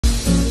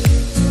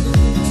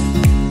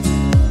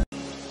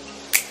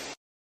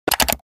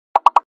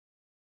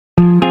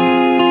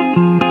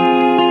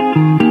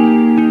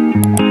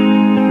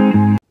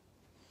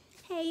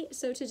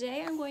so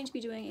today I'm going to be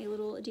doing a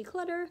little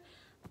declutter.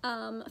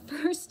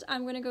 First,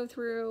 I'm going to go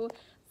through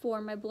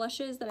for my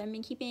blushes that I've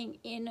been keeping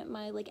in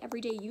my like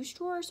everyday use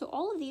drawer. So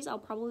all of these I'll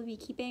probably be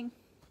keeping,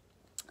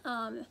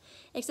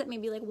 except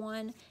maybe like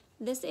one.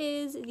 This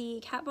is the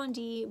Kat Von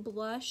D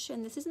blush,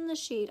 and this is in the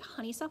shade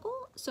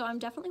Honeysuckle. So I'm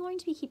definitely going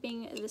to be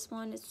keeping this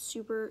one. It's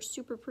super,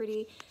 super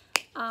pretty.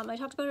 I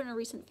talked about it in a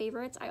recent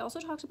favorites. I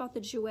also talked about the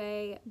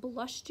Jouer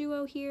blush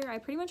duo here. I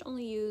pretty much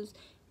only use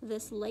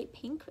this light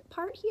pink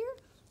part here,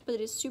 but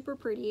it is super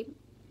pretty.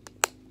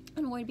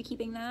 I'm going to be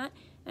keeping that.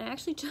 And I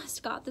actually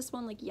just got this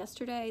one like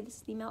yesterday. This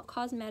is the Melt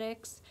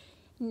Cosmetics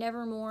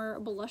Nevermore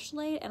Blush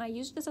Light, and I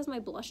used this as my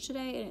blush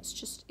today, and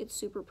it's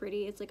super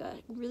pretty. It's like a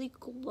really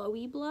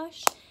glowy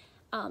blush.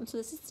 So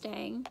this is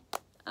staying.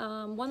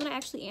 One that I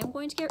actually am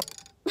going to get,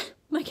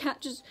 my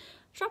cat just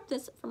dropped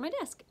this from my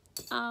desk.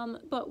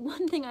 But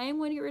one thing I am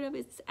going to get rid of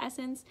is this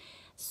Essence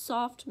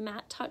Soft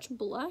Matte Touch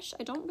Blush.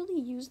 I don't really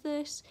use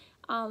this.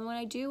 When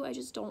I do, I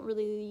just don't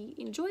really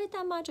enjoy it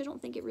that much. I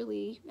don't think it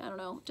really, I don't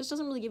know, just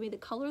doesn't really give me the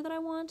color that I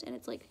want, and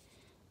it's like,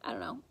 I don't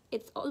know,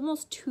 it's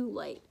almost too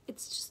light. It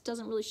just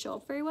doesn't really show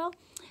up very well.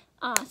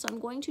 So I'm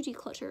going to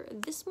declutter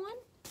this one.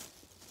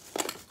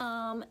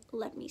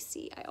 Let me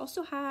see. I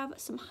also have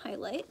some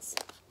highlights.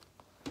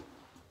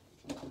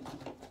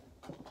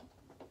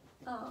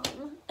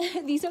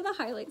 These are the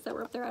highlights that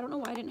were up there. I don't know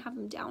why I didn't have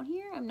them down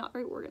here. I'm not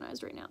very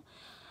organized right now.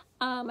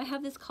 I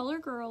have this Color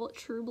Girl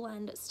True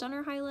Blend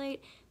Stunner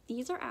highlight.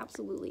 These are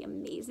absolutely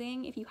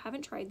amazing. If you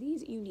haven't tried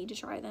these, you need to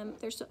try them.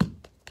 They're so,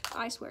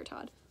 I swear,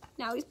 Todd.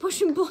 Now he's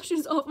pushing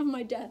blushes off of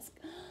my desk.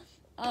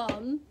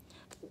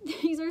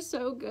 These are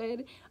so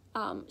good.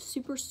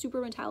 Super, super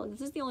metallic.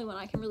 This is the only one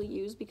I can really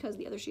use because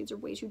the other shades are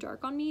way too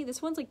dark on me.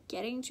 This one's like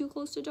getting too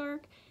close to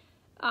dark.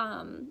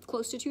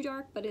 Close to too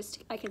dark, but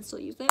I can still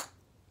use it.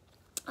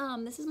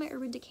 This is my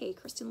Urban Decay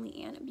Kristen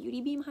Leanne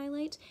Beauty Beam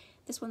highlight.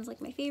 This one's like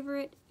my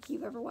favorite. If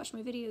you've ever watched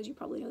my videos, you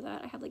probably know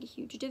that. I have like a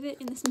huge divot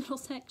in this middle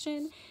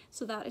section,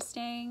 so that is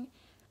staying.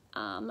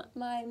 My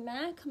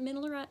MAC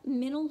Mineralized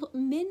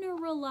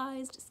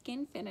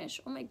Skin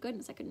Finish, oh my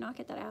goodness, I could not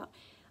get that out,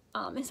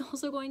 is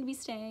also going to be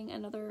staying,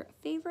 another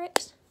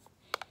favorite.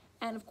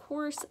 And of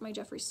course, my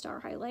Jeffree Star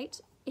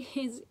highlight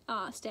is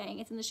staying.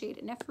 It's in the shade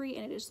Nefri,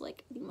 and it is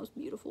like the most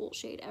beautiful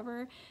shade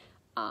ever.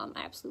 I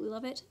absolutely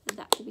love it.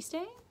 That will be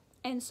staying.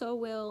 And so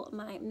will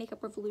my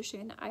Makeup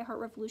Revolution I Heart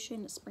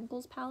Revolution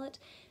Sprinkles palette.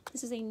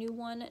 This is a new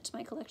one to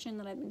my collection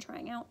that I've been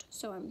trying out,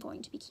 so I'm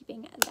going to be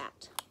keeping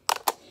that.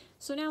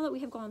 So now that we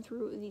have gone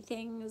through the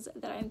things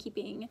that I'm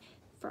keeping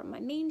from my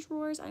main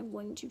drawers, I'm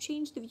going to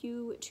change the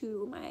view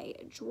to my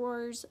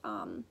drawers,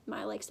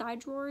 my like side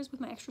drawers with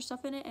my extra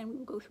stuff in it, and we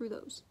will go through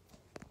those.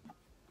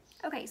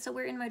 Okay, so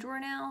we're in my drawer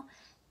now,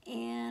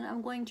 and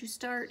I'm going to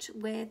start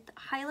with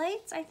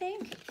highlights, I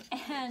think,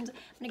 and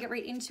I'm gonna get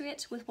right into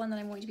it with one that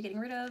I'm going to be getting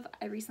rid of.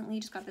 I recently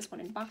just got this one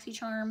in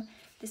BoxyCharm.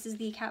 This is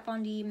the Kat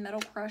Von D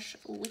Metal Crush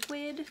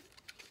Liquid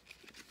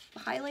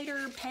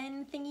highlighter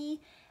pen thingy,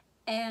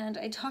 and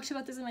I talked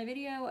about this in my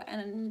video,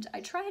 and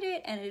I tried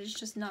it, and it is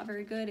just not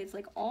very good. It's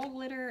like all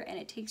glitter, and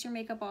it takes your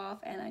makeup off,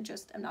 and I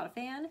just am not a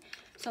fan.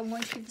 So I'm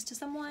going to give this to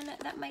someone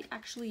that might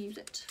actually use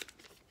it.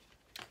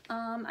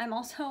 I'm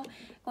also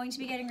going to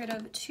be getting rid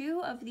of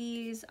two of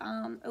these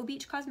O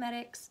Beach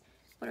Cosmetics,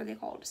 what are they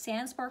called?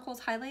 Sand Sparkles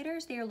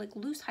highlighters. They are like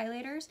loose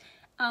highlighters.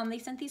 They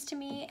sent these to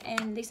me,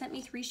 and they sent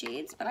me 3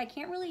 shades, but I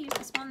can't really use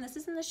this one. This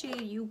is in the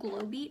shade You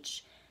Glow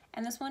Beach,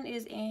 and this one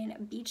is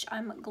in Beach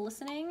I'm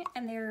Glistening,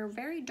 and they're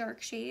very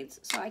dark shades,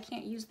 so I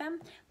can't use them,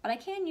 but I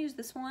can use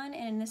this one,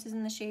 and this is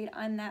in the shade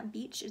I'm That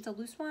Beach. It's a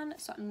loose one,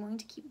 so I'm going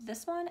to keep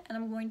this one, and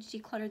I'm going to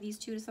declutter these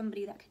two to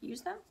somebody that could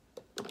use them.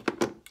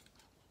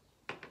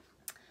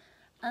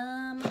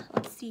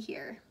 Let's see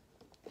here.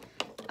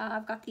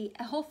 I've got the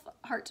e.l.f.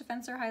 Heart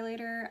Defensor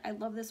highlighter. I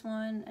love this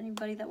one.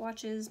 Anybody that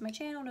watches my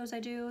channel knows I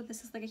do.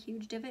 This is like a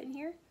huge divot in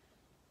here,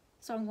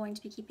 so I'm going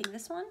to be keeping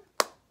this one.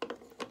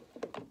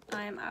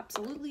 I'm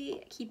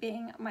absolutely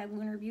keeping my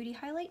Lunar Beauty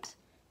highlight.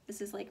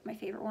 This is like my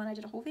favorite one. I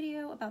did a whole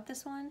video about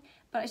this one,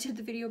 but I did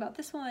the video about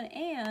this one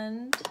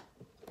and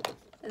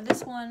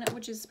this one,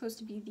 which is supposed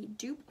to be the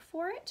dupe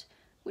for it,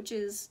 which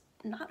is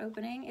not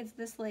opening. It's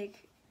this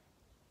like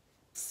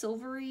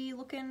silvery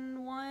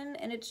looking one,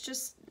 and it's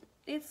just,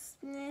 it's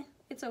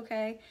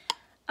okay.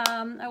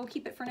 I will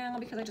keep it for now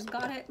because I just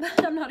got it,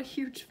 but I'm not a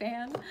huge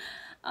fan.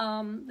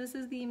 This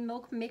is the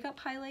Milk Makeup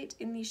highlight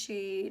in the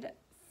shade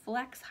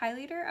Flex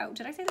Highlighter. Oh,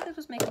 did I say that this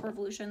was Makeup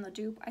Revolution, the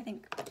dupe? I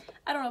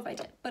don't know if I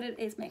did, but it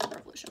is Makeup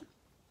Revolution.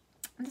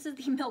 This is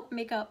the Milk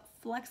Makeup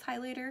Flex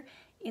Highlighter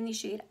in the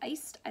shade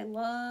Iced. I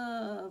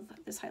love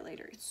this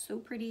highlighter. It's so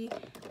pretty.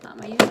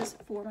 I use this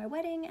for my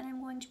wedding, and I'm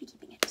going to be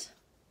keeping it.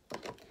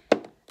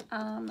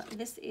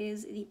 This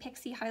is the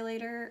Pixie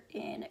highlighter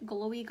in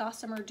Glowy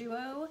Gossamer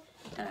Duo,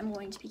 and I'm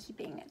going to be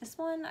keeping this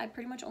one. I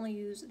pretty much only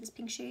use this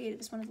pink shade.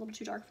 This one is a little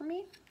too dark for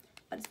me,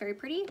 but it's very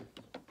pretty.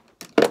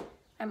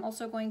 I'm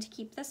also going to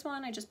keep this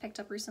one I just picked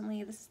up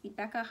recently. This is the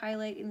Becca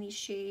highlight in the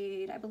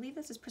shade, I believe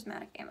this is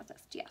Prismatic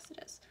Amethyst. Yes,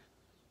 it is.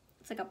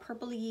 It's like a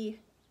purpley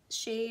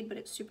shade, but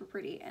it's super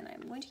pretty, and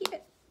I'm going to keep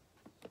it.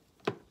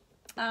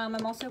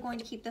 I'm also going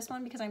to keep this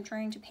one because I'm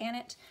trying to pan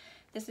it.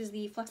 This is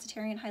the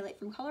Flexitarian highlight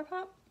from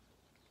ColourPop.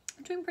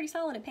 I'm doing pretty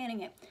solid at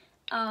panning it,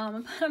 but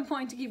I'm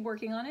going to keep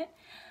working on it.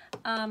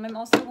 I'm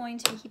also going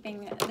to be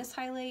keeping this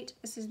highlight.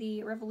 This is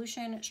the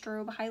Revolution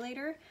Strobe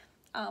Highlighter.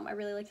 I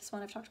really like this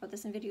one. I've talked about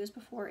this in videos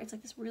before. It's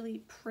like this really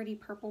pretty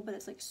purple, but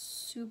it's like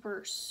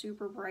super,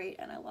 super bright,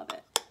 and I love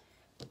it.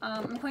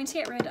 I'm going to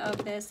get rid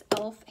of this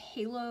e.l.f.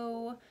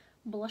 Halo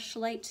blush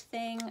light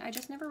thing. I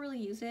just never really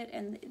use it,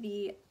 and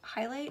the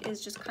highlight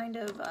is just kind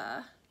of,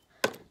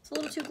 it's a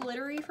little too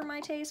glittery for my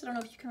taste. I don't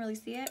know if you can really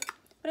see it,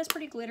 but it's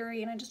pretty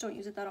glittery, and I just don't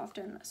use it that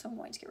often, so I'm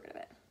going to get rid of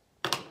it.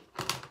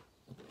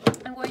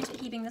 I'm going to be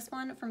keeping this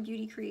one from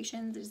Beauty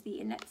Creations. It's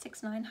the Net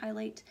 69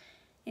 highlight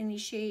in the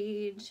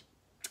shade,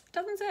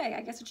 doesn't say,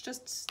 I guess it's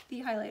just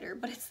the highlighter,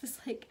 but it's this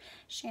like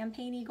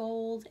champagne-y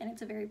gold, and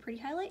it's a very pretty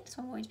highlight,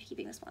 so I'm going to be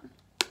keeping this one.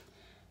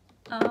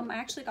 I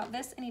actually got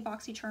this in a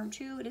BoxyCharm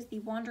too. It is the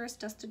Wanderous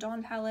Dusk to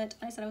Dawn palette.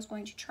 I said I was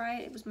going to try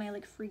it. It was my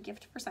like free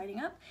gift for signing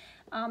up.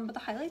 But the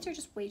highlights are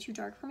just way too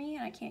dark for me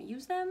and I can't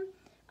use them.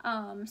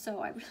 So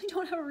I really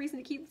don't have a reason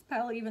to keep this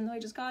palette even though I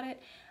just got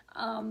it.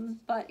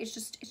 But it's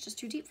just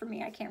too deep for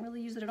me. I can't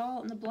really use it at all,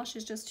 and the blush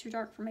is just too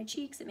dark for my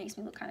cheeks. It makes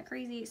me look kind of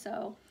crazy,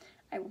 so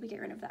I will be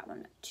getting rid of that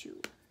one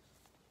too.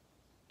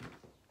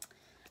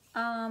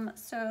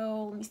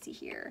 So let me see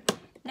here.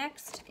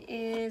 Next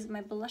is my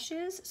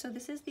blushes. So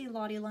this is the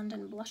Lottie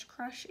London Blush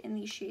Crush in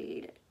the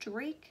shade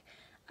Drake.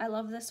 I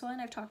love this one.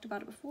 I've talked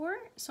about it before,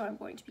 so I'm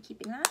going to be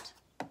keeping that.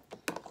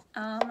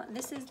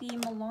 This is the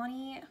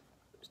Milani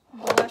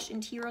blush in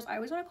Tea Rose. I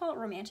always want to call it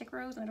Romantic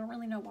Rose, and I don't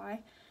really know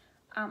why.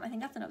 I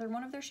think that's another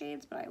one of their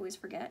shades, but I always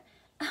forget.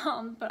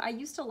 But I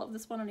used to love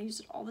this one, and I used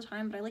it all the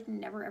time, but I like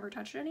never ever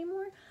touch it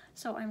anymore,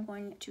 so I'm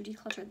going to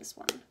declutter this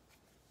one.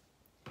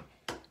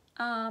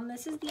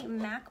 This is the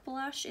MAC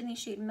blush in the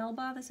shade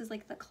Melba. This is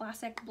like the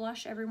classic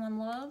blush everyone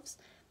loves.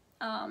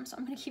 So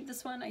I'm going to keep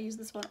this one. I use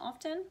this one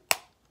often.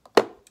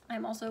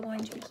 I'm also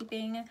going to be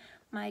keeping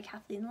my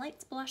Kathleen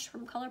Lights blush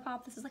from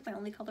ColourPop. This is like my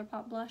only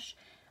ColourPop blush.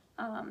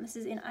 This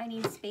is in I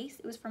Need Space.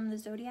 It was from the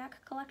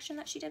Zodiac collection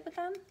that she did with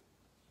them.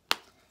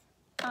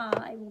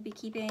 I will be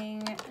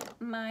keeping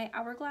my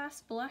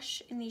Hourglass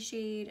blush in the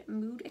shade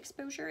Mood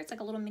Exposure. It's like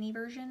a little mini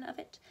version of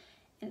it,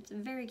 and it's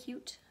very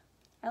cute.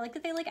 I like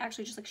that they like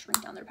actually just like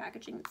shrink down their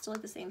packaging. It's still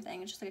like the same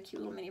thing. It's just like a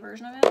cute little mini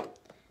version of it.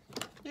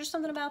 There's just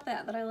something about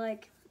that I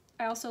like.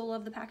 I also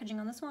love the packaging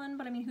on this one,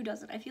 but I mean, who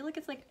doesn't? I feel like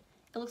it's like,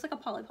 it looks like a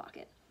Polly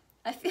Pocket.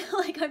 I feel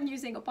like I'm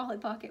using a Polly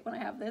Pocket when I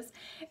have this.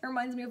 It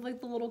reminds me of like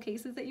the little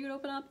cases that you would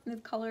open up, and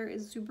the color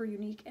is super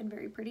unique and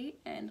very pretty,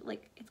 and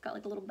like it's got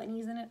like little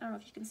bunnies in it. I don't know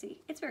if you can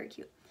see. It's very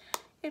cute.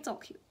 It's all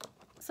cute.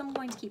 So I'm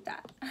going to keep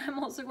that. I'm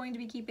also going to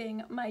be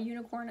keeping my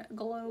Unicorn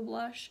Glow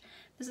blush.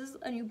 This is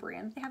a new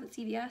brand they have at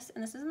CVS,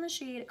 and this is in the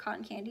shade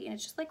Cotton Candy, and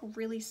it's just like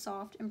really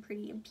soft and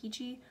pretty and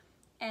peachy,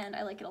 and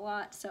I like it a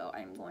lot, so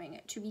I'm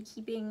going to be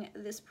keeping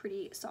this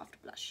pretty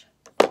soft blush.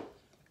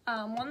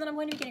 One that I'm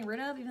going to be getting rid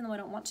of, even though I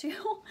don't want to,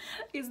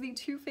 is the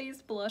Too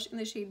Faced blush in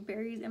the shade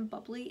Berries and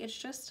Bubbly.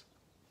 It's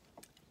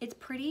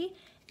pretty.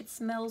 It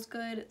smells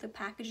good, the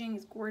packaging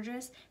is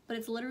gorgeous, but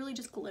it's literally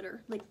just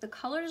glitter. Like the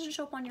color doesn't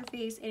show up on your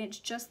face, and it's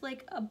just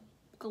like a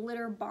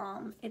glitter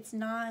bomb. It's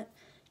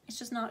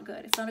just not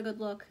good. It's not a good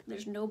look.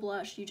 There's no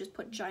blush. You just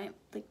put giant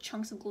like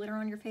chunks of glitter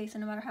on your face,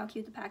 and no matter how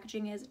cute the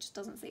packaging is, it just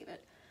doesn't save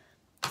it.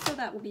 So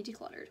that will be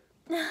decluttered.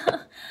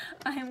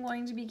 I am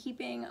going to be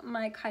keeping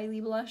my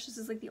Kylie blush. This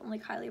is like the only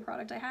Kylie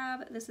product I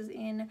have. This is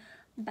in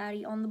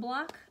Baddie on the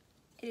Block.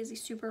 It is a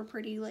super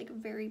pretty, like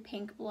very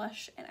pink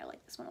blush, and I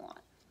like this one a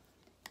lot.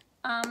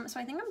 So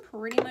I think I'm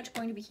pretty much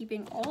going to be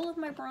keeping all of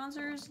my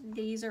bronzers.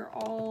 These are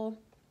all,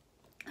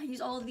 I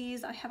use all of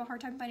these. I have a hard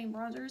time finding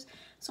bronzers,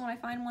 so when I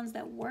find ones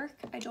that work,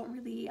 I don't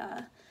really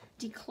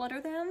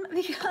declutter them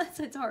because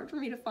it's hard for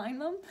me to find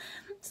them.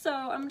 So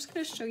I'm just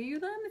going to show you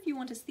them if you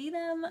want to see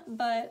them,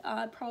 but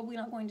probably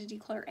not going to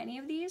declutter any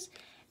of these.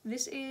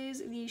 This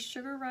is the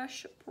Sugar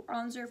Rush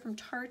bronzer from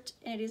Tarte,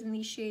 and it is in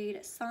the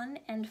shade Sun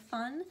and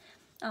Fun.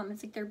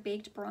 It's like their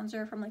baked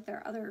bronzer from like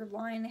their other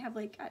line. They have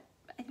like,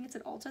 I think it's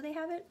at Ulta they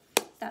have it.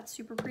 That's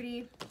super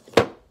pretty.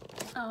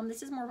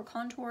 This is more of a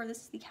contour.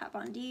 This is the Kat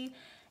Von D.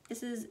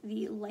 This is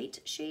the light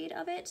shade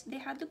of it.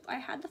 I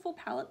had the full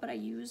palette, but I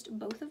used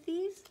both of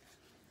these,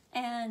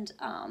 and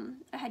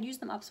I had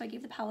used them up, so I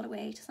gave the palette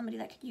away to somebody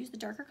that could use the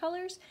darker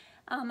colors.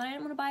 And I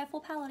didn't want to buy a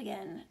full palette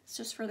again. It's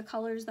just for the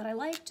colors that I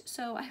liked,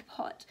 so I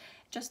bought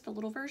just the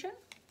little version.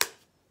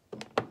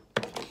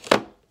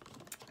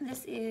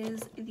 This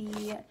is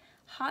the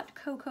Hot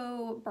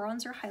Cocoa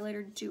Bronzer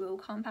Highlighter Duo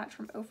Compact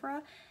from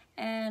Ofra,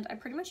 and I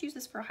pretty much use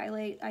this for a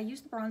highlight. I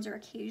use the bronzer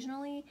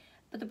occasionally,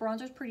 but the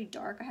bronzer is pretty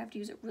dark. I have to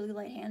use it really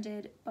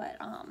light-handed, but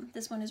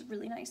this one is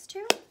really nice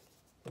too.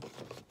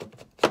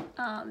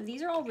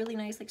 These are all really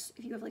nice, like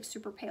if you have like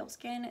super pale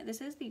skin.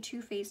 This is the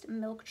Too Faced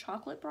Milk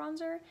Chocolate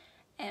Bronzer,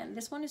 and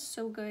this one is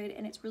so good,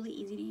 and it's really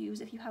easy to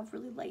use if you have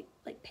really light,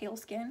 like pale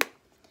skin.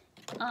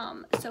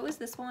 So is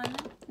this one.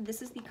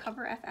 This is the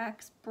Cover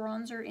FX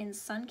Bronzer in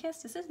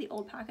Sunkissed. This is the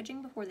old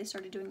packaging before they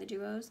started doing the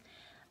duos.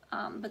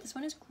 But this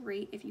one is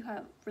great if you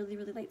have really,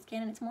 really light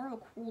skin, and it's more of a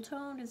cool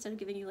tone instead of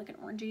giving you like an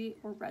orangey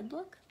or red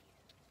look.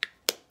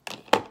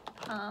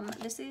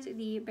 This is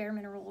the Bare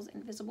Minerals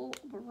Invisible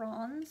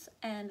Bronze,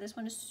 and this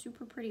one is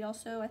super pretty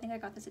also. I think I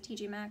got this at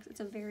TJ Maxx. It's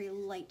a very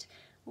light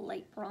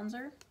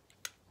bronzer.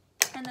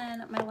 And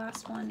then my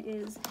last one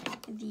is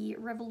the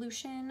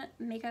Revolution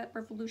Makeup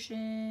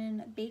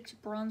Revolution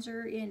Baked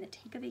Bronzer in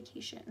Take a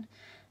Vacation.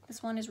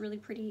 This one is really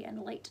pretty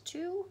and light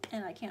too,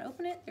 and I can't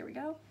open it. There we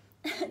go.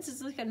 It's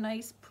just like a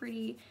nice,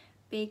 pretty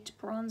baked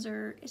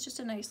bronzer. It's just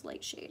a nice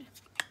light shade.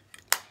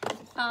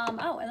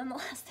 Oh, and then the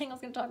last thing I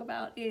was going to talk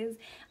about is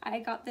I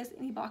got this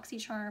in the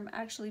BoxyCharm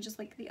actually just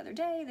like the other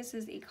day. This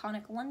is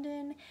Iconic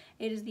London.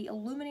 It is the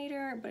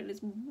Illuminator, but it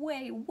is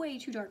way, way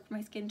too dark for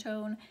my skin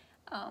tone.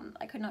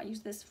 I could not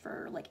use this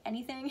for like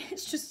anything.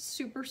 It's just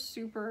super,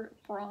 super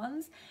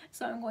bronze.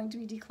 So I'm going to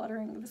be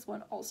decluttering this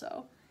one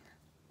also.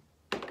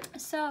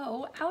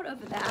 So out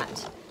of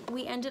that,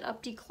 we ended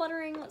up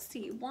decluttering, let's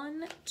see,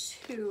 1,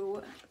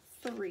 2,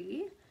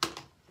 3,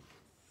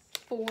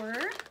 4,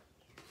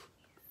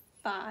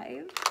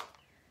 5,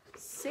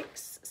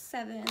 6,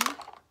 7,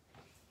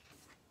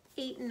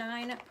 8,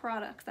 9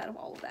 products out of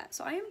all of that.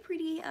 So I am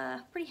pretty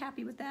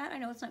happy with that. I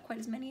know it's not quite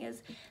as many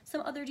as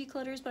some other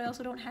declutters, but I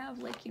also don't have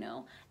like, you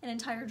know, an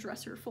entire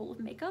dresser full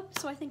of makeup.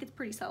 So I think it's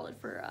pretty solid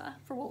for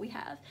what we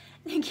have.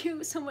 Thank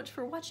you so much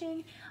for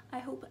watching. I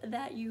hope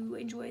that you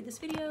enjoyed this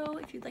video.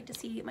 If you'd like to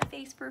see my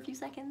face for a few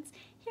seconds,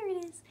 here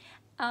it is.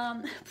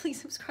 Please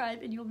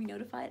subscribe and you'll be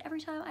notified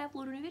every time I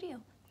upload a new video.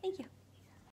 Thank you.